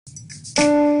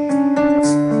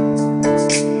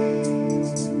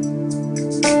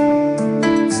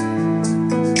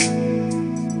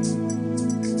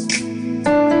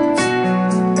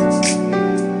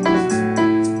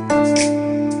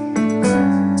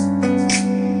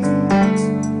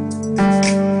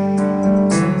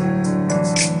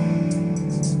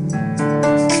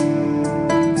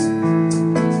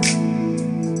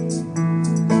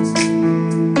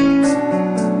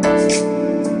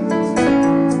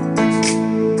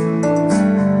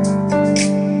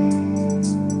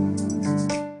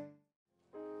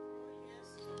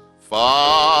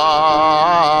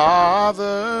Father,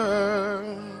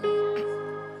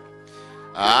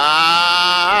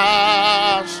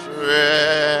 I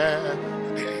stretch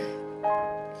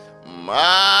my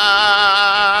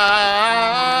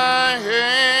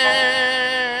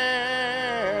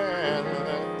hand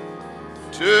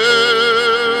to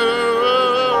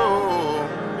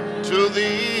thee.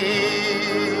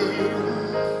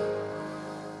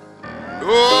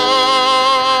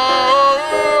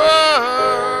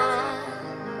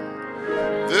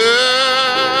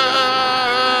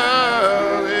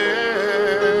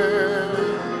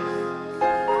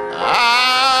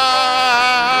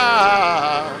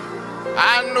 I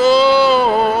know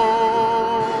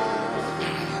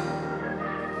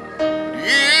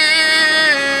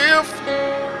if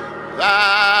thou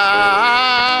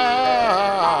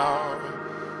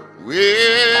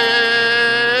withdraw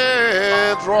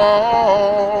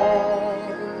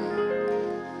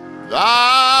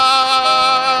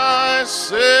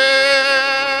thyself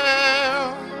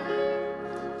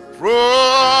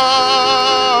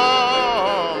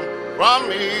from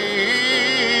me,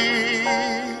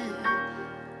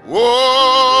 where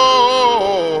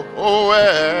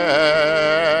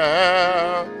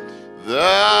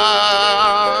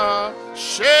thou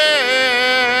shalt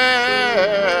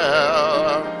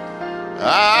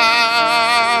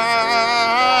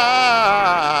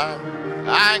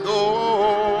I go.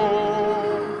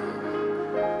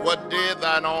 What did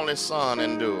thine only Son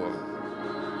endure?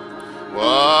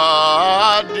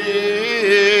 What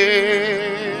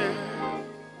did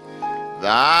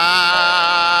thy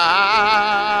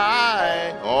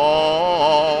only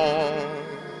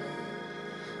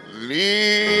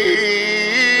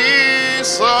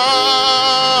Son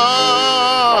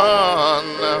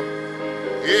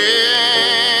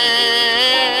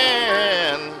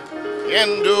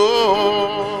endure?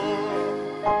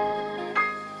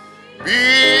 Before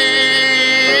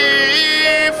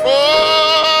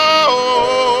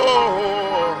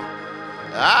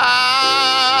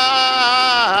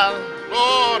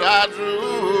Lord, I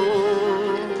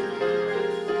drew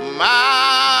my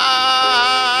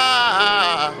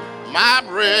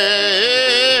breath.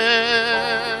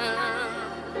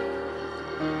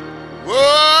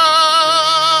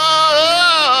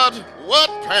 What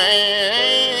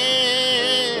pain,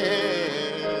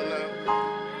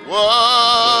 what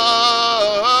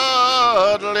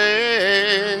labor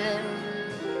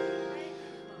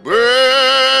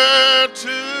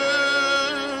to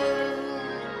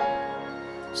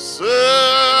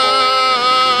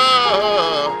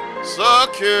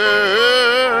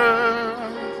secure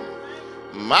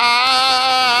my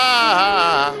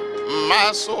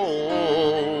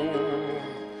soul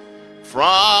from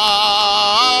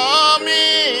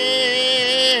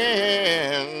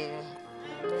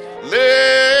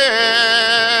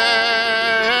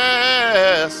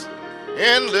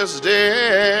endless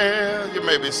day. You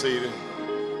may be seated.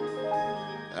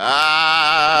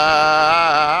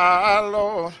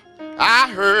 Lord,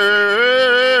 I heard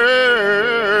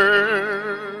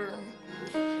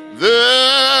the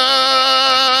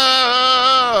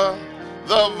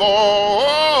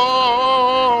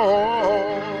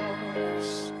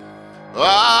voice of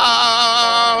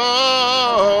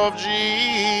Jesus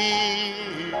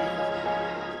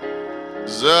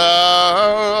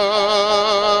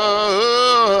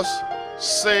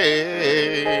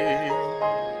say,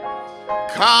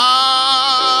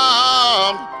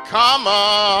 come on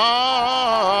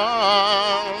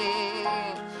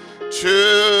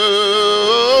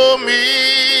to me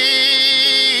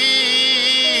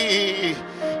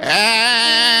and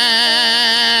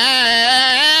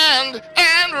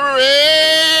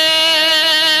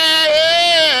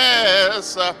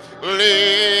rest,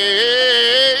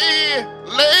 lay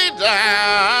down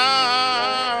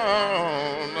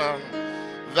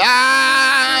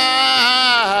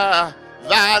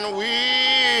thine weary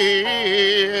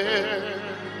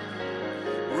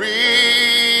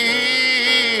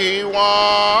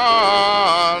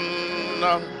one,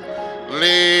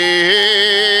 lay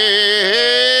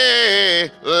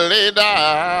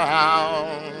down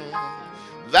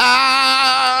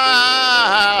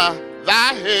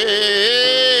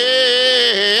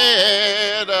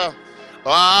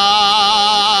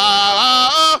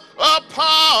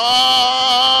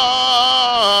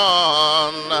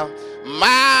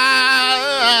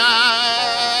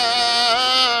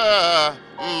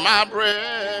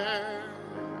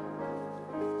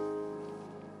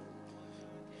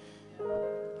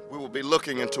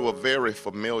looking into a very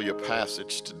familiar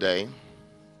passage today.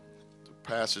 The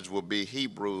passage will be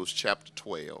Hebrews chapter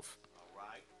 12.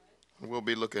 We'll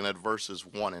be looking at verses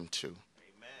 1 and 2.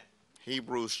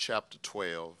 Hebrews chapter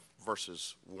 12,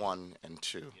 verses 1 and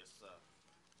 2.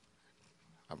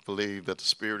 I believe that the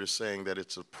Spirit is saying that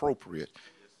it's appropriate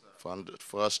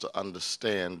for us to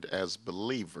understand as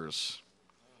believers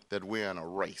that we're in a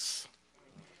race.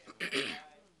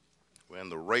 We're in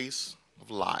the race of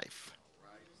life.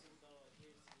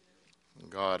 And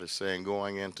God is saying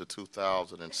going into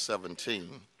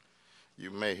 2017, you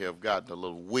may have gotten a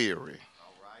little weary.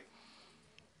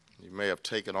 You may have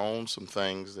taken on some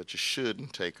things that you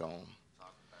shouldn't take on.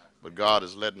 But God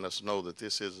is letting us know that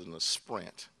this isn't a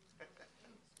sprint.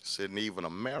 This isn't even a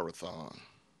marathon.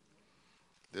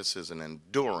 This is an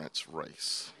endurance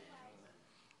race.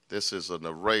 This isn't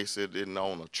a race, it isn't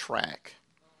on a track.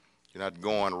 You're not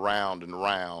going round and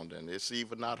round, and it's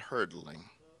even not hurdling.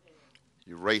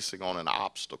 You're racing on an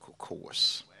obstacle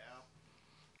course.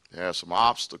 There are some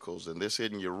obstacles, and this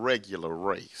isn't your regular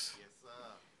race.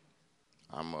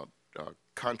 I'm a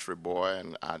country boy,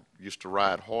 and I used to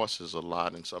ride horses a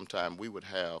lot, and sometimes we would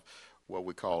have what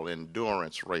we call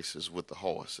endurance races with the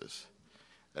horses.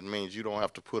 That means you don't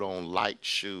have to put on light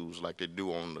shoes like they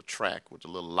do on the track with the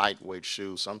little lightweight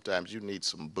shoes. Sometimes you need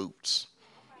some boots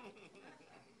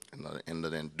in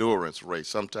the endurance race.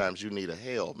 Sometimes you need a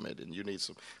helmet and you need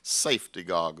some safety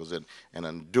goggles in an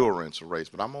endurance race.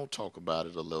 But I'm going to talk about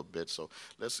it a little bit. So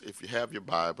if you have your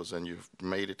Bibles and you've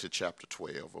made it to chapter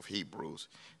 12 of Hebrews,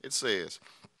 it says,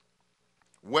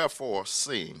 "Wherefore,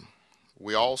 seeing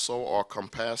we also are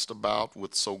compassed about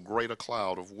with so great a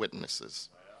cloud of witnesses,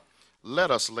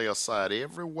 let us lay aside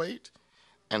every weight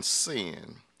and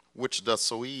sin which doth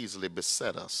so easily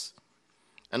beset us,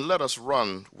 and let us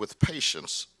run with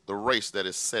patience the race that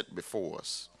is set before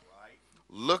us,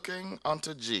 looking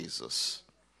unto Jesus,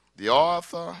 the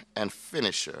author and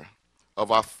finisher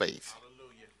of our faith,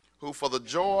 who for the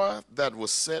joy that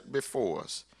was set before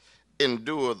us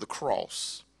endured the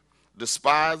cross,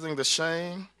 despising the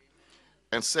shame,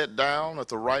 and sat down at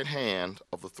the right hand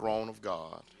of the throne of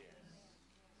God."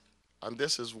 And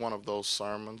this is one of those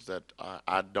sermons that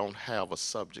I don't have a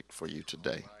subject for you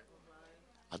today.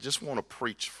 I just want to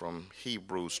preach from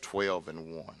Hebrews 12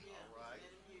 and 1.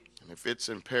 And if it's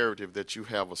imperative that you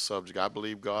have a subject, I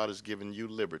believe God has given you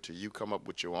liberty. You come up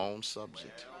with your own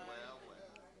subject.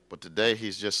 But today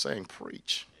he's just saying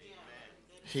preach.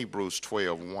 Hebrews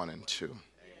 12, 1 and 2.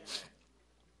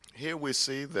 Here we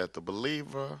see that the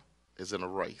believer is in a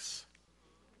race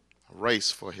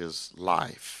for his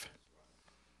life.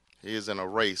 He is in a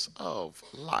race of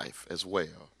life as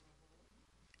well.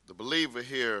 The believer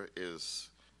here is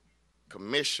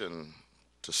commissioned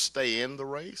to stay in the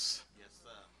race,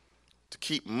 to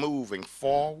keep moving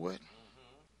forward,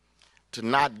 to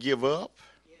not give up,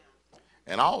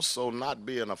 and also not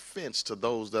be an offense to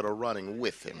those that are running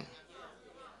with him.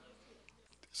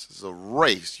 This is a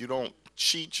race. You don't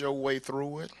cheat your way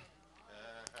through it.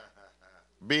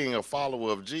 Being a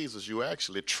follower of Jesus, you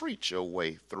actually treat your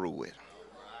way through it.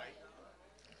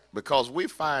 Because we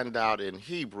find out in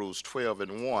Hebrews 12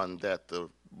 and 1 that the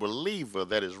believer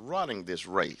that is running this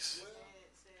race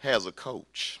has a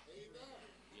coach.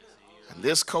 And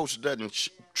this coach doesn't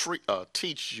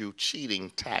teach you cheating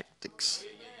tactics.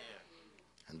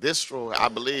 And this, I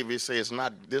believe he says,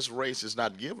 this race is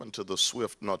not given to the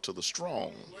swift nor to the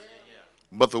strong,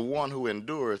 but the one who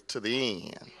endureth to the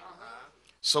end.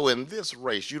 So in this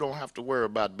race, you don't have to worry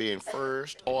about being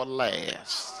first or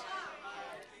last.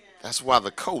 That's why the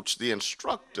coach, the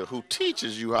instructor who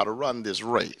teaches you how to run this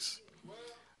race,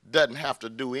 doesn't have to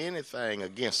do anything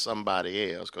against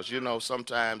somebody else. Because, you know,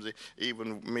 sometimes,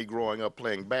 even me growing up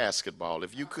playing basketball,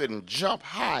 if you couldn't jump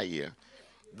higher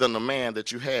than the man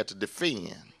that you had to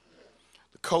defend,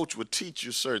 the coach would teach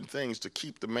you certain things to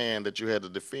keep the man that you had to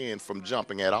defend from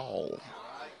jumping at all.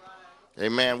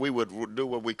 Amen. We would do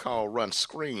what we call run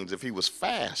screens. If he was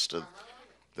faster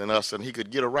than us and he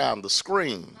could get around the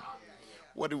screen,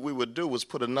 what we would do was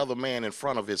put another man in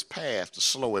front of his path to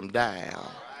slow him down.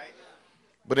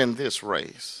 But in this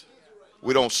race,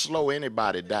 we don't slow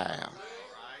anybody down.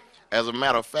 As a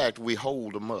matter of fact, we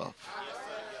hold them up.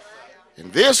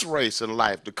 In this race in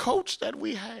life, the coach that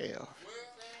we have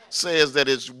says that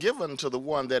it's given to the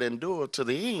one that endured to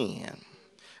the end.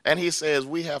 And he says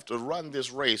we have to run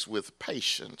this race with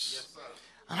patience.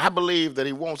 And I believe that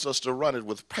he wants us to run it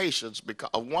with patience because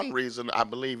one reason I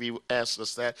believe he asks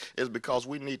us that is because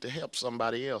we need to help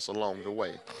somebody else along the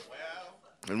way.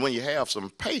 And when you have some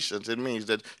patience, it means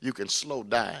that you can slow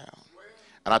down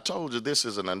And I told you this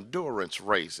is an endurance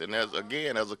race. And as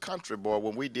a country boy,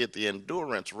 when we did the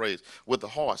endurance race with the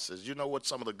horses, you know what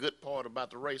some of the good part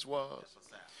about the race was?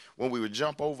 When we would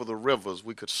jump over the rivers,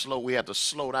 we had to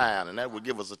slow down, and that would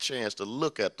give us a chance to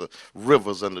look at the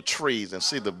rivers and the trees and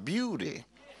see the beauty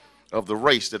of the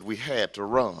race that we had to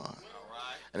run.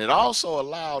 And it also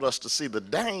allowed us to see the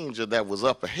danger that was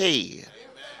up ahead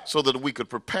so that we could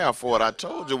prepare for it. I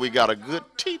told you we got a good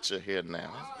teacher here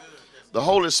now. The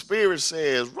Holy Spirit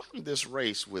says, run this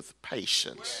race with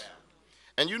patience.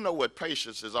 And you know what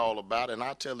patience is all about, and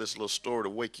I'll tell this little story to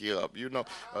wake you up. You know,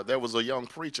 there was a young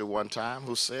preacher one time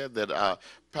who said that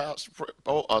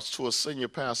to a senior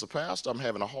pastor, I'm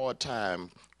having a hard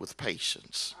time with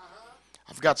patience.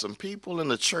 I've got some people in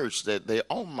the church that they're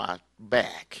on my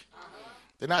back.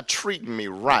 They're not treating me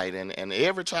right, and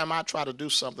every time I try to do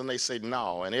something, they say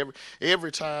no. And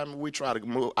every time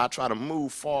I try to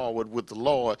move forward with the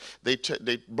Lord, they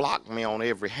block me on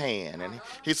every hand. And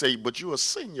he said, "But you're a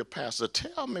senior pastor.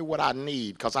 Tell me what I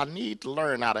need, because I need to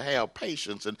learn how to have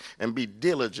patience and be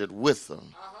diligent with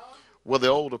them." Well, the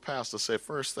older pastor said,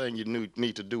 "First thing you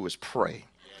need to do is pray."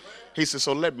 He said,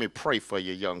 "So let me pray for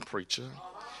you, young preacher."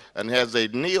 And as they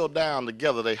kneeled down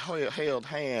together, they held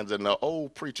hands, and the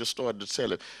old preacher started to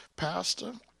tell him,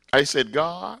 "Pastor," I said,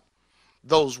 "God,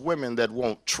 those women that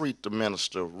won't treat the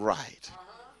minister right,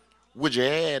 would you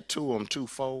add to them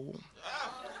twofold?"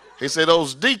 He said,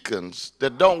 "Those deacons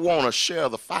that don't want to share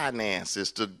the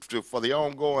finances for the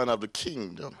ongoing of the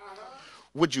kingdom,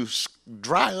 would you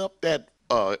dry up that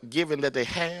giving that they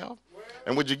have?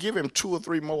 And would you give him 2 or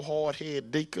 3 more hard-headed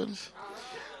deacons?"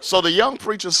 So the young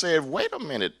preacher said, "Wait a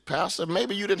minute, Pastor,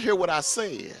 maybe you didn't hear what I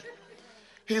said."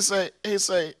 He said,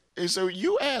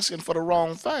 "You asking for the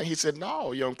wrong thing." He said,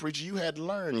 "No, young preacher, you hadn't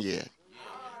learned yet."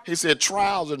 He said,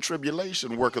 "Trials and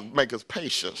tribulation make us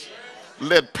patient.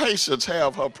 Let patience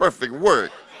have her perfect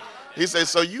work." He said,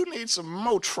 "So you need some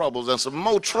more troubles and some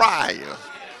more trials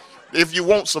if you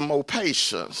want some more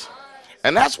patience."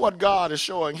 And that's what God is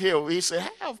showing here. He said,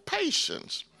 have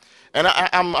patience. And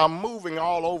I'm moving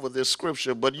all over this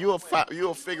scripture, but you'll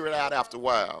figure it out after a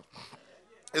while.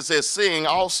 It says, "Seeing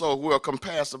also we are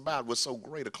compassed about with so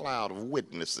great a cloud of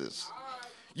witnesses."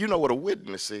 You know what a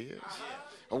witness is.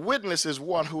 A witness is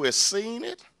one who has seen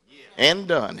it and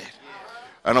done it.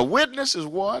 And a witness is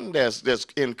one that's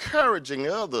encouraging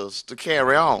others to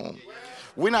carry on.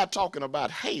 We're not talking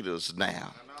about haters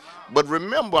now. But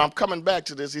remember, I'm coming back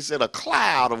to this. He said a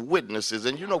cloud of witnesses.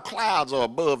 And you know clouds are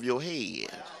above your head.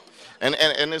 And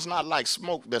it's not like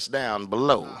smoke that's down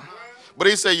below. But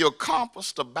he said you're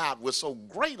compassed about with so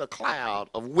great a cloud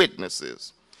of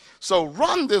witnesses. So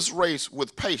run this race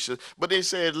with patience. But he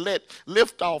said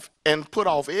lift off and put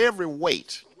off every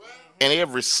weight and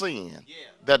every sin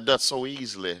that does so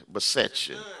easily beset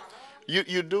you.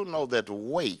 You do know that the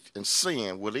weight and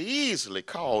sin will easily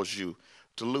cause you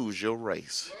to lose your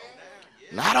race.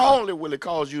 Not only will it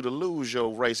cause you to lose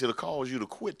your race, it'll cause you to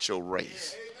quit your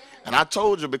race. And I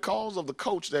told you, because of the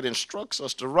coach that instructs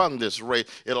us to run this race,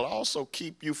 it'll also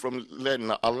keep you from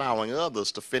allowing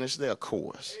others to finish their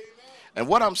course. And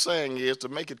what I'm saying is, to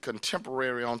make it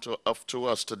contemporary to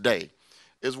us today,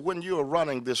 is when you're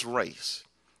running this race,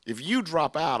 if you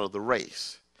drop out of the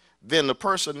race, then the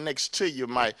person next to you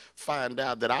might find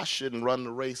out that I shouldn't run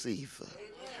the race either.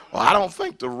 Well, I don't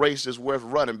think the race is worth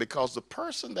running because the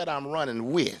person that I'm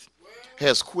running with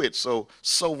has quit, so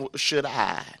should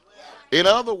I. In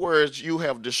other words, you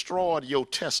have destroyed your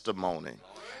testimony.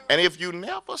 And if you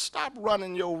never stop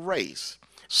running your race,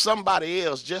 somebody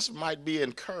else just might be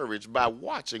encouraged by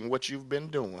watching what you've been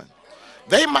doing.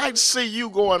 They might see you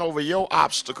going over your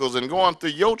obstacles and going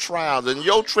through your trials and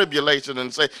your tribulation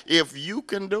and say, if you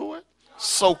can do it,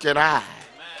 so can I.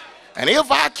 And if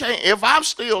I can't, if I'm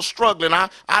still struggling, I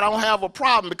don't have a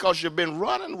problem because you've been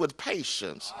running with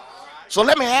patience. So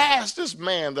let me ask this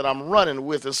man that I'm running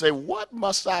with and say, what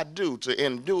must I do to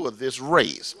endure this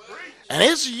race? And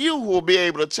it's you who will be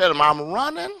able to tell him I'm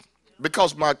running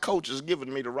because my coach has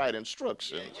given me the right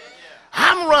instructions.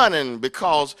 I'm running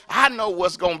because I know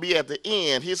what's going to be at the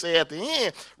end. He said, at the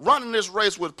end, running this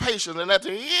race with patience, and at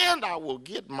the end, I will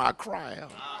get my crown.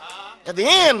 At the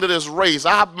end of this race,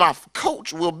 my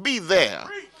coach will be there,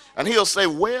 and he'll say,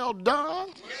 well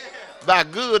done, thy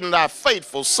good and thy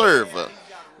faithful servant.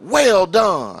 Well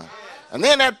done. And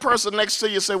then that person next to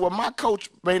you say, well, my coach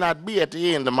may not be at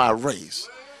the end of my race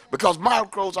because my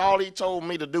coach, all he told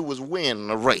me to do was win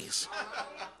the race.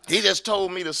 He just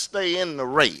told me to stay in the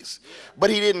race,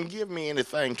 but he didn't give me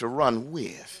anything to run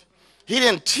with. He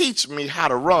didn't teach me how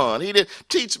to run. He didn't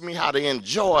teach me how to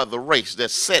enjoy the race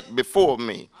that's set before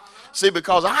me. See,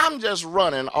 because I'm just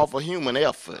running off a human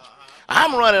effort.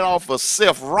 I'm running off of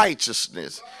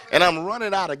self-righteousness, and I'm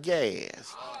running out of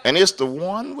gas. And it's the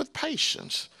one with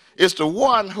patience. It's the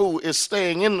one who is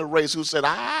staying in the race who said,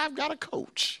 I've got a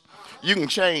coach. You can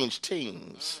change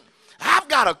teams. I've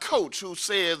got a coach who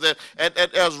says that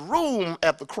there's room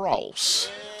at the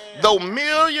cross. Though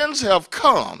millions have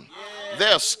come,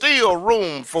 there's still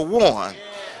room for one.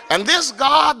 And this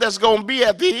God that's going to be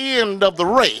at the end of the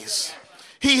race,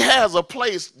 he has a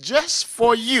place just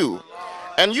for you.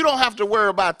 And you don't have to worry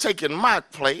about taking my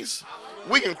place.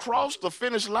 We can cross the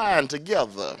finish line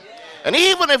together. And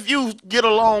even if you get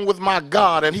along with my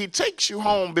God and he takes you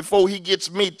home before he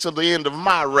gets me to the end of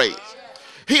my race,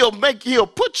 he'll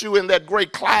put you in that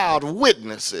great cloud of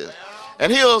witnesses.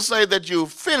 And he'll say that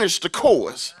you've finished the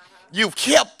course. You've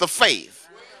kept the faith.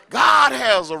 God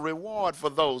has a reward for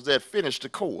those that finish the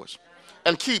course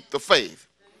and keep the faith.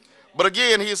 But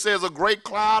again, he says a great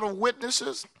cloud of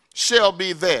witnesses shall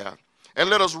be there. And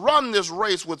let us run this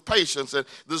race with patience, and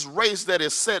this race that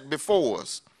is set before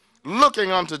us,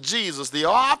 looking unto Jesus, the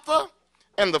author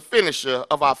and the finisher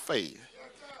of our faith.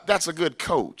 That's a good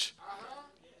coach.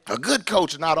 A good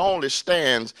coach not only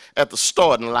stands at the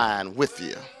starting line with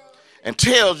you and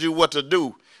tells you what to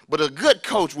do, but a good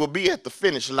coach will be at the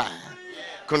finish line,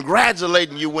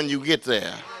 congratulating you when you get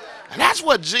there. And that's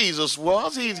what Jesus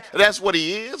was. That's what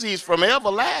he is. He's from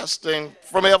everlasting,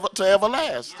 from ever to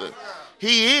everlasting.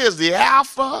 He is the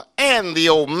Alpha and the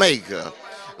Omega.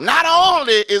 Not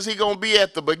only is he going to be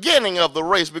at the beginning of the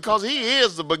race, because he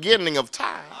is the beginning of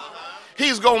time,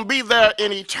 he's going to be there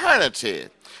in eternity.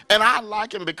 And I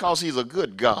like him because he's a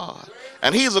good God.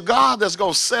 And he's a God that's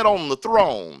going to sit on the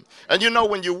throne. And you know,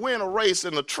 when you win a race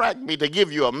in the track meet, they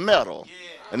give you a medal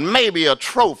and maybe a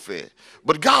trophy.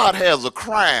 But God has a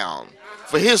crown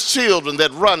for his children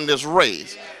that run this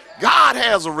race. God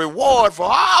has a reward for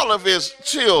all of his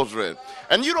children.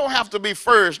 And you don't have to be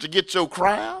first to get your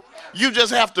crown. You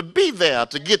just have to be there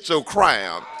to get your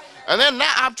crown. And then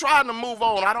now I'm trying to move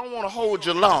on. I don't want to hold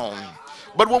you long.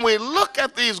 But when we look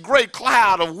at these great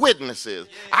cloud of witnesses,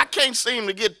 I can't seem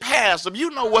to get past them. You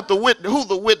know what who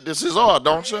the witnesses are,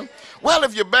 don't you? Well,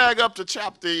 if you back up to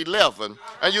chapter 11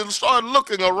 and you start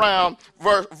looking around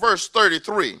verse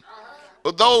 33,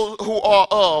 those who are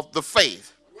of the faith.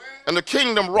 And the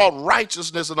kingdom wrought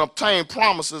righteousness and obtained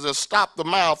promises and stopped the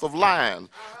mouth of lions.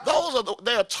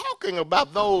 They're talking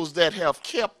about those that have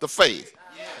kept the faith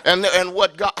and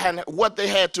what they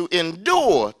had to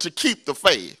endure to keep the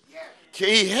faith.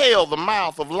 He held the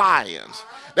mouth of lions.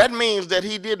 That means that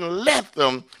he didn't let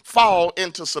them fall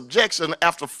into subjection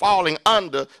after falling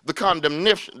under the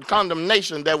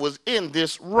condemnation that was in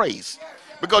this race.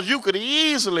 Because you could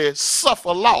easily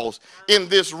suffer loss in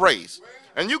this race.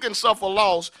 And you can suffer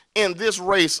loss in this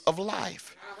race of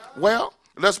life. Well,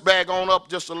 let's back on up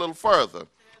just a little further.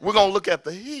 We're going to look at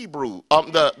the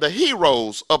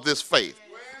heroes of this faith.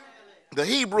 The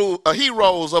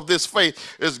heroes of this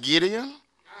faith is Gideon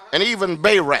and even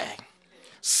Barak,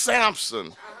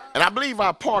 Samson. And I believe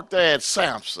I parked there at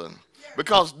Samson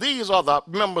because these are the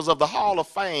members of the Hall of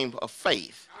Fame of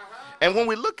faith. And when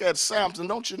we look at Samson,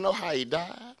 don't you know how he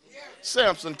died?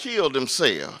 Samson killed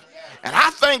himself. And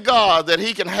I thank God that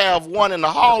he can have one in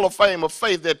the Hall of Fame of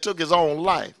faith that took his own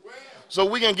life. So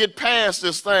we can get past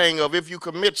this thing of if you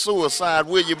commit suicide,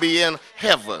 will you be in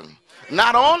heaven?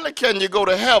 Not only can you go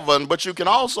to heaven, but you can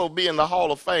also be in the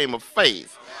Hall of Fame of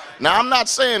faith. Now, I'm not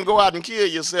saying go out and kill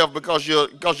yourself because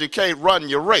you can't run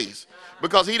your race.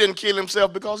 Because he didn't kill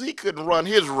himself because he couldn't run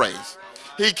his race.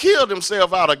 He killed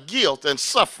himself out of guilt and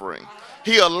suffering.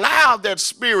 He allowed that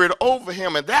spirit over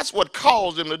him, and that's what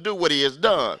caused him to do what he has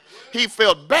done. He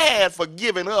felt bad for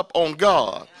giving up on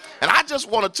God. And I just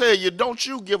want to tell you, don't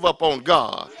you give up on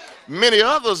God. Many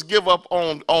others give up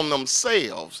on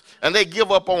themselves, and they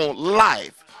give up on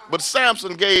life. But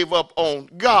Samson gave up on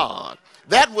God.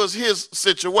 That was his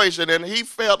situation, and he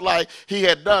felt like he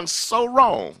had done so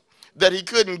wrong that he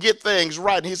couldn't get things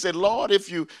right. And he said, Lord,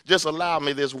 if you just allow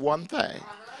me this one thing,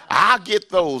 I'll get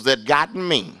those that got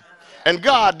me. And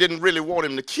God didn't really want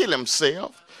him to kill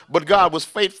himself, but God was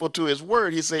faithful to his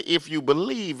word. He said, if you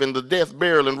believe in the death,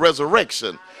 burial, and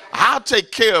resurrection, I'll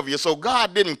take care of you. So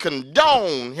God didn't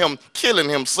condone him killing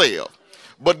himself,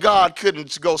 but God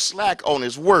couldn't go slack on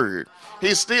his word.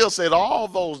 He still said, all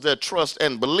those that trust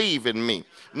and believe in me,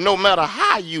 no matter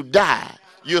how you die,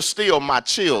 you're still my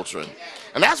children.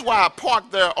 And that's why I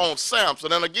parked there on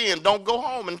Samson. And again, don't go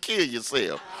home and kill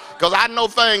yourself, because I know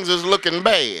things is looking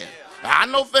bad. I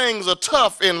know things are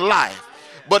tough in life,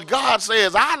 but God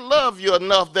says, I love you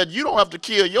enough that you don't have to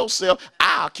kill yourself.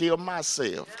 I'll kill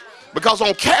myself. Because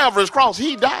on Calvary's cross,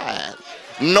 he died.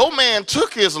 No man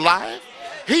took his life.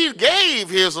 He gave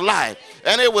his life.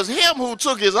 And it was him who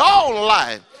took his own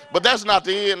life. But that's not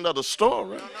the end of the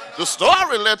story. The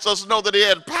story lets us know that he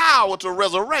had power to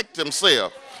resurrect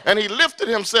himself. And he lifted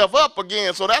himself up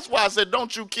again. So that's why I said,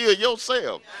 don't you kill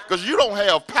yourself, because you don't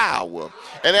have power.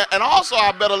 And also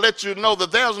I better let you know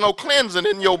that there's no cleansing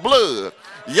in your blood.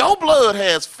 Your blood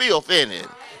has filth in it.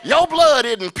 Your blood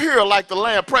isn't pure like the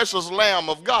lamb, precious Lamb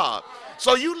of God.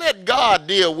 So you let God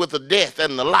deal with the death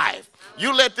and the life.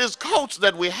 You let this coach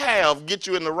that we have get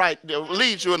you in the right,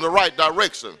 lead you in the right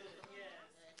direction.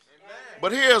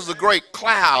 But here's the great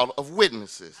cloud of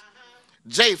witnesses.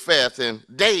 Japheth and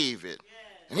David.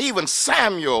 And even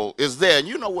Samuel is there. And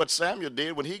you know what Samuel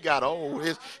did when he got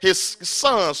old? His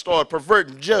son started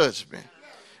perverting judgment.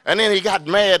 And then he got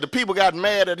mad. The people got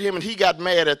mad at him, and he got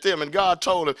mad at them. And God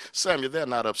told him, Samuel, they're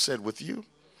not upset with you.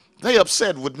 They're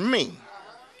upset with me.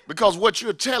 Because what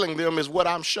you're telling them is what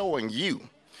I'm showing you.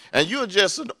 And you're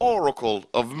just an oracle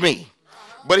of me.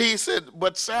 But he said,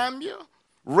 but Samuel,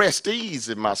 rest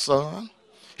easy, my son.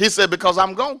 He said, because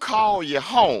I'm going to call you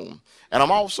home. And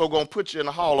I'm also going to put you in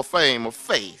the Hall of Fame of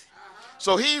Faith.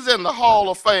 So he's in the Hall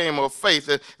of Fame of Faith.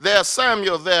 And there's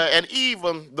Samuel there, and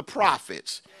even the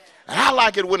prophets. And I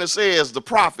like it when it says the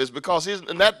prophets, because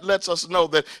and that lets us know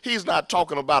that he's not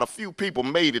talking about a few people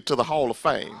made it to the Hall of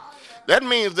Fame. That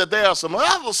means that there are some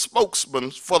other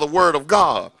spokesmen for the Word of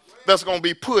God that's going to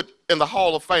be put in the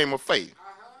Hall of Fame of Faith.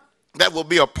 That will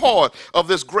be a part of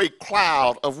this great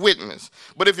cloud of witness.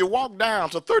 But if you walk down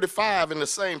to 35 in the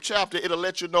same chapter, it'll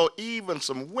let you know even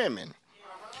some women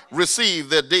received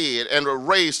their dead and were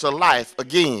raised to life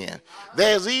again.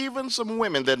 There's even some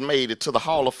women that made it to the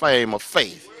Hall of Fame of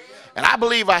Faith. And I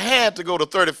believe I had to go to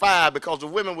 35 because the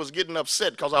women was getting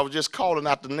upset because I was just calling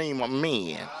out the name of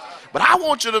men. But I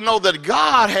want you to know that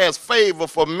God has favor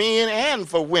for men and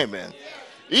for women.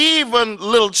 Even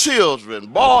little children,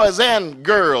 boys and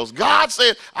girls. God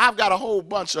said, I've got a whole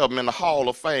bunch of them in the Hall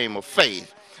of Fame of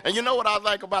Faith. And you know what I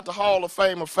like about the Hall of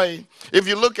Fame of Faith? If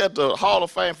you look at the Hall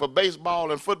of Fame for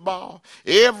baseball and football,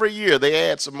 every year they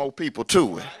add some more people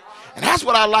to it. And that's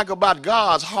what I like about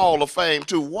God's Hall of Fame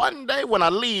too. One day when I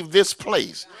leave this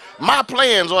place, my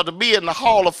plans are to be in the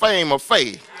Hall of Fame of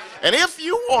Faith. And if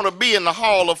you want to be in the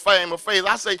Hall of Fame of Faith,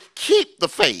 I say keep the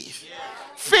faith.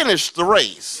 Finish the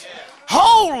race.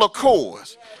 Hold the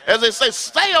course. As they say,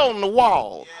 stay on the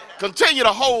wall. Continue to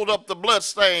hold up the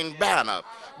bloodstained banner.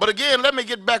 But again, let me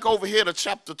get back over here to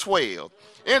chapter 12.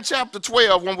 In chapter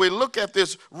 12, when we look at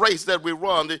this race that we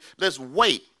run, this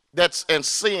weight and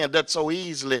sin that so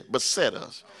easily beset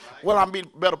us. Well, I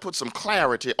better put some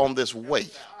clarity on this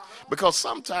weight. Because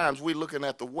sometimes we're looking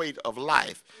at the weight of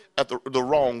life at the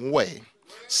wrong way.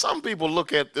 Some people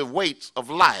look at the weights of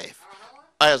life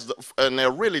and they're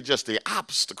really just the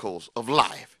obstacles of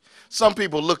life. Some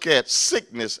people look at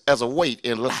sickness as a weight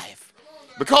in life.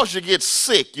 Because you get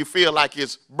sick, you feel like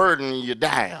it's burdening you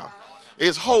down.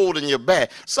 It's holding you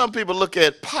back. Some people look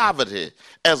at poverty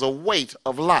as a weight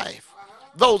of life.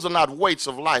 Those are not weights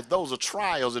of life. Those are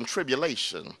trials and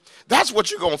tribulation. That's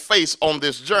what you're going to face on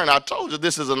this journey. I told you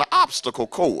this is an obstacle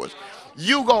course.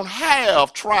 You're going to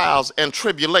have trials and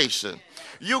tribulation.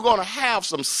 You're going to have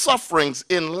some sufferings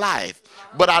in life.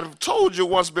 But I've told you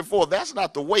once before, that's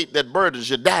not the weight that burdens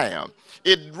you down.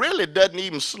 It really doesn't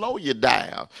even slow you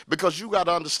down, because you got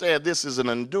to understand this is an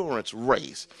endurance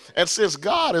race. And since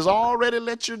God has already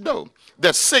let you know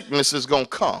that sickness is going to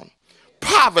come,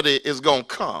 poverty is going to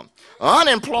come,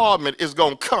 unemployment is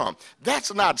going to come,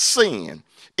 that's not sin.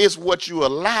 It's what you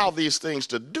allow these things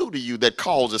to do to you that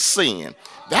causes sin.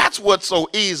 That's what so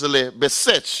easily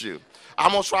besets you.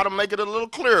 I'm going to try to make it a little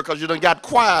clearer because you done got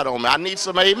quiet on me. I need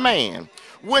some amen.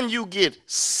 When you get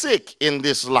sick in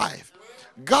this life,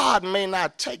 God may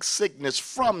not take sickness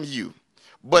from you,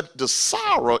 but the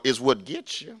sorrow is what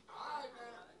gets you.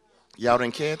 Y'all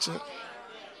didn't catch it?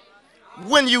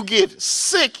 When you get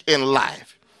sick in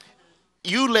life,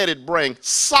 you let it bring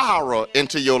sorrow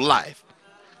into your life.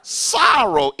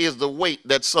 Sorrow is the weight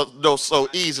that so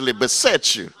easily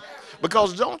besets you.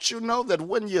 Because don't you know that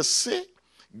when you're sick,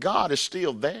 God is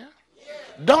still there?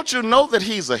 Don't you know that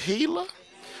he's a healer?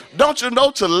 Don't you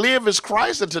know to live is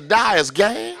Christ and to die is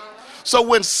gain? So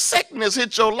when sickness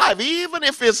hits your life, even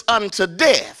if it's unto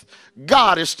death,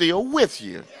 God is still with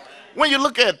you. When you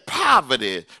look at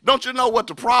poverty, don't you know what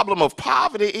the problem of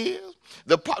poverty is?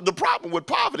 The problem with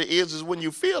poverty is when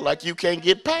you feel like you can't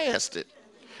get past it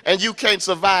and you can't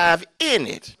survive in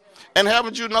it. And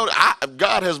haven't you noticed,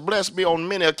 God has blessed me on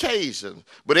many occasions,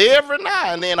 but every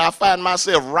now and then I find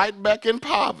myself right back in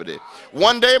poverty.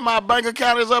 One day my bank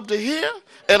account is up to here,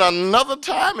 and another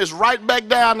time it's right back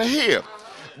down to here.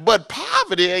 But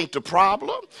poverty ain't the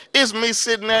problem. It's me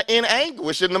sitting there in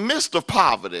anguish in the midst of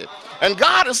poverty. And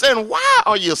God is saying, why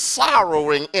are you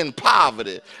sorrowing in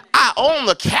poverty? I own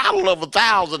the cattle of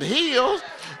 1,000 hills.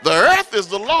 The earth is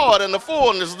the Lord and the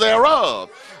fullness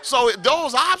thereof. So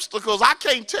those obstacles, I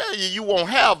can't tell you you won't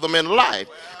have them in life,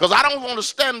 because I don't want to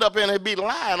stand up and be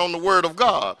lying on the word of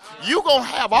God. You're going to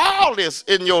have all this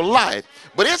in your life,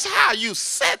 but it's how you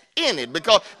set in it,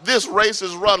 because this race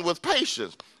is run with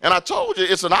patience. And I told you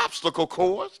it's an obstacle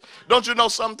course. Don't you know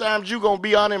sometimes you're going to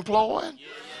be unemployed?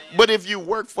 But if you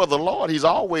work for the Lord, he's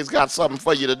always got something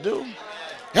for you to do.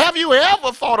 Have you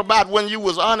ever thought about when you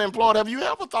was unemployed, have you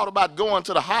ever thought about going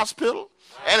to the hospital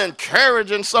and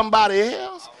encouraging somebody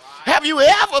else? Have you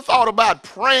ever thought about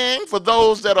praying for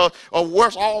those that are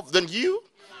worse off than you?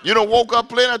 You done woke up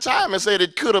plenty of time and said,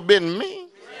 it could have been me.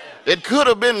 It could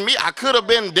have been me. I could have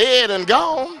been dead and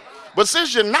gone. But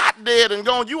since you're not dead and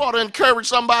gone, you ought to encourage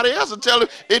somebody else and tell them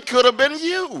it could have been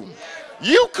you.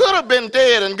 You could have been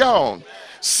dead and gone.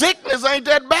 Sickness ain't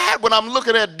that bad when I'm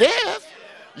looking at death.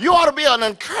 You ought to be an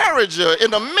encourager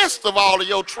in the midst of all of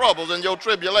your troubles and your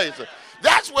tribulations.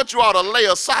 That's what you ought to lay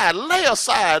aside. Lay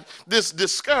aside this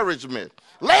discouragement.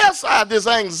 Lay aside this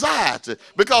anxiety,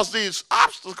 because these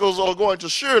obstacles are going to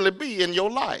surely be in your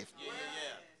life.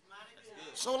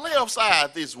 So lay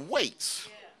aside these weights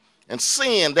and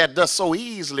sin that does so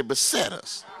easily beset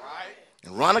us.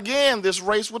 And run again this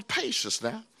race with patience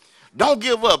now. Don't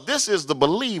give up. This is the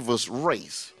believer's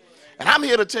race. And I'm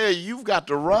here to tell you, you've got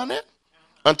to run it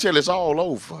until it's all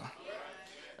over.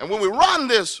 And when we run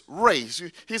this race,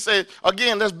 he said,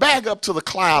 again, let's back up to the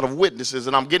cloud of witnesses,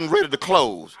 and I'm getting ready to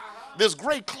close. This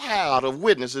great cloud of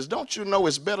witnesses, don't you know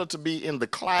it's better to be in the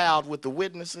cloud with the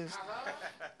witnesses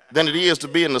than it is to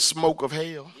be in the smoke of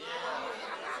hell?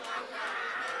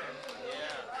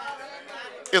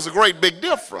 It's a great big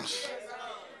difference.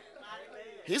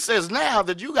 He says now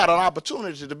that you got an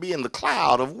opportunity to be in the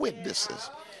cloud of witnesses.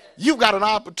 You've got an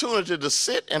opportunity to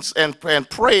sit and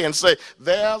pray and say,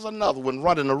 there's another one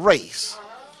running a race.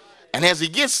 And as he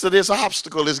gets to this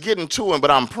obstacle, it's getting to him, but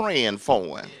I'm praying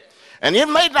for him. And it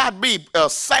may not be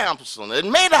Samson. It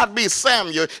may not be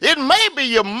Samuel. It may be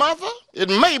your mother. It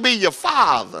may be your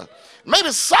father.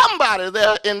 Maybe somebody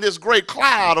there in this great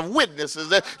cloud of witnesses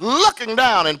that looking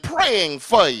down and praying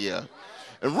for you.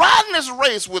 And run this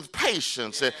race with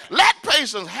patience. And let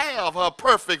patience have her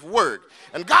perfect work.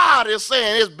 And God is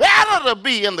saying it's better to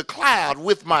be in the cloud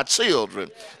with my children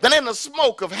than in the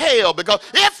smoke of hell, because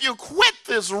if you quit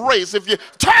this race, if you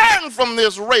turn from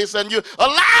this race and you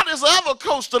allow this other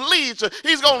coach to lead you,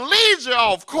 he's going to lead you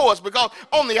off course, because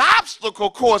on the obstacle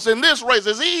course in this race,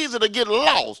 it's easy to get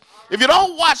lost. If you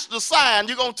don't watch the sign,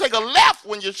 you're going to take a left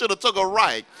when you should have took a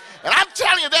right. And I'm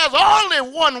telling you, there's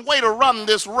only one way to run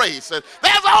this race. And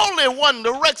there's only one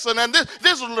direction. And this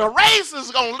race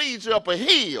is going to lead you up a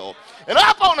hill. And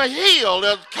up on the hill,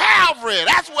 there's Calvary.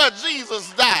 That's where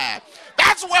Jesus died.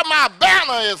 That's where my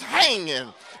banner is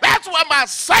hanging. That's where my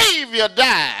Savior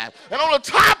died. And on the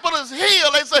top of this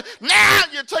hill, they said, now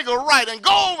you take a right and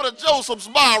go over to Joseph's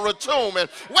borrowed tomb. And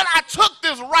when I took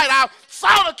this right, I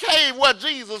saw the cave where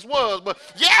Jesus was, but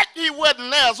yet he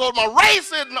wasn't there, so my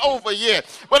race isn't over yet.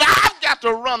 But I've got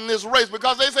to run this race,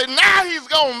 because they say now he's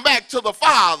going back to the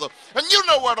Father. And you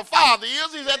know where the Father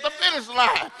is. He's at the finish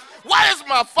line. What is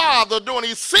my Father doing?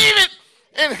 He's seated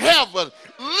in heaven,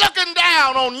 looking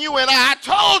down on you and I. I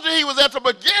told you he was at the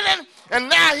beginning, and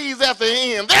now he's at the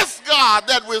end. This God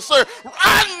that we serve,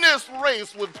 run this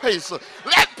race with patience.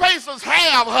 Let patience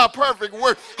have her perfect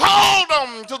work. Hold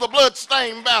on to the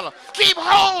bloodstained banner. Keep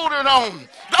holding on.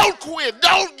 Don't quit.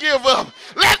 Don't give up.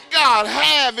 Let God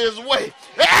have his way.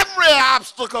 Every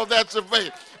obstacle that you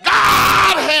face,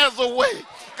 God has a way.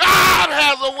 God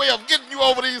has a way of getting you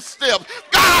over these steps.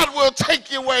 God will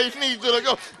take you where he needs you to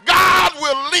go. God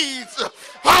will lead you.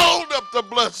 Hold up the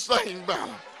bloodstained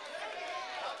banner.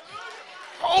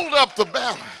 Hold up the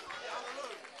banner.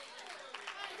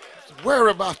 Don't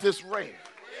worry about this race.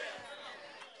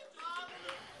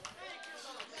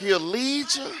 He'll lead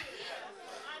you.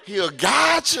 He'll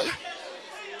guide you.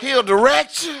 He'll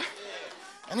direct you.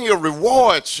 And he'll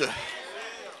reward you.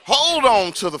 Hold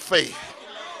on to the faith.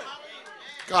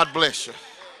 God bless you.